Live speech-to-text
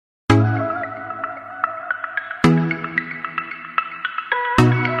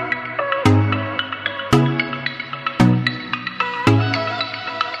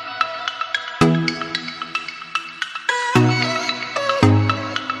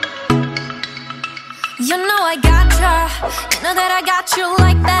You know that I got you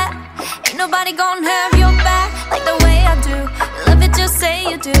like that. Ain't nobody gonna have your back like the way I do. You love it, just say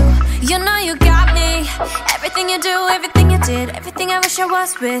you do. You know you got me. Everything you do, everything you did, everything I wish I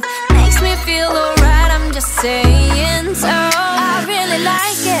was with makes me feel alright, I'm just saying. So I really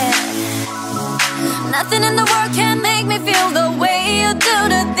like it. Nothing in the world can make me feel the way you do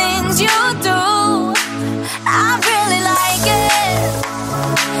the things you do. I really like it.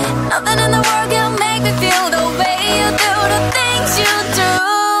 Nothing in the world can make me feel the way you do the things you do.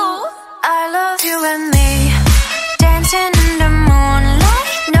 I love you and me, dancing in the moonlight,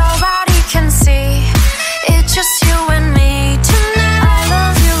 nobody can see. It's just you and me tonight. I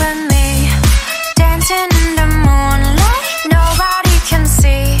love you and me, dancing in the moonlight, nobody can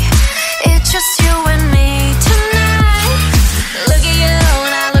see. It's just you and me tonight. Look at you,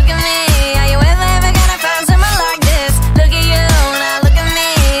 now look at me. Are you ever gonna find someone like this? Look at you, now look at me.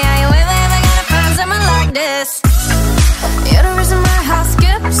 Are you ever gonna find someone like this? You're the reason my heart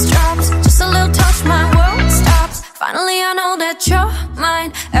skips, drops. Just a little touch, my world stops. Finally I know that you're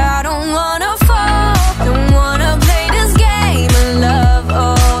mine. I don't wanna fall, don't wanna play this game of love.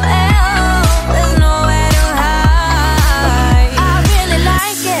 Oh, there's nowhere to hide. I really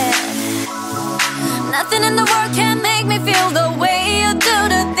like it. Nothing in the world can make me feel the way you do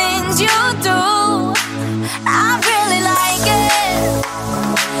the things you do. I really like it.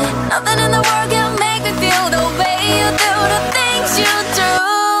 Nothing in the world can make me feel the way you do the things you do.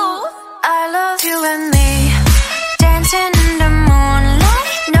 I love you and me, dancing in the moonlight,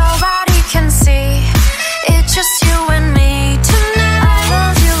 nobody can see. It's just you and me tonight. I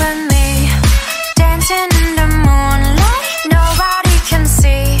love you and me, dancing in the moonlight, nobody can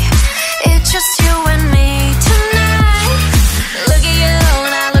see. It's just you and me tonight. Look at you,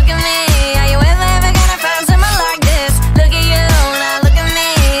 now look at me. Are you ever gonna find someone like this? Look at you, now look at me.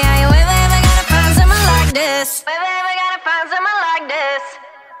 Are you ever gonna find someone like this? Ever gonna find someone like this?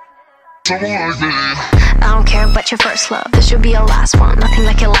 I don't care about your first love, this should be your last one. Nothing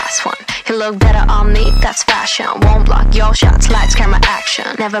like your last one. You look better on me, that's fashion. Won't block your shots, lights, camera, action.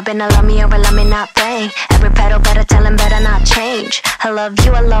 Never been a love me or a love me not thing. Every pedal better tell him better not change. I love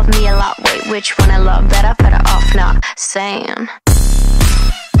you, I love me a lot. Wait, which one I love better? Better off not saying.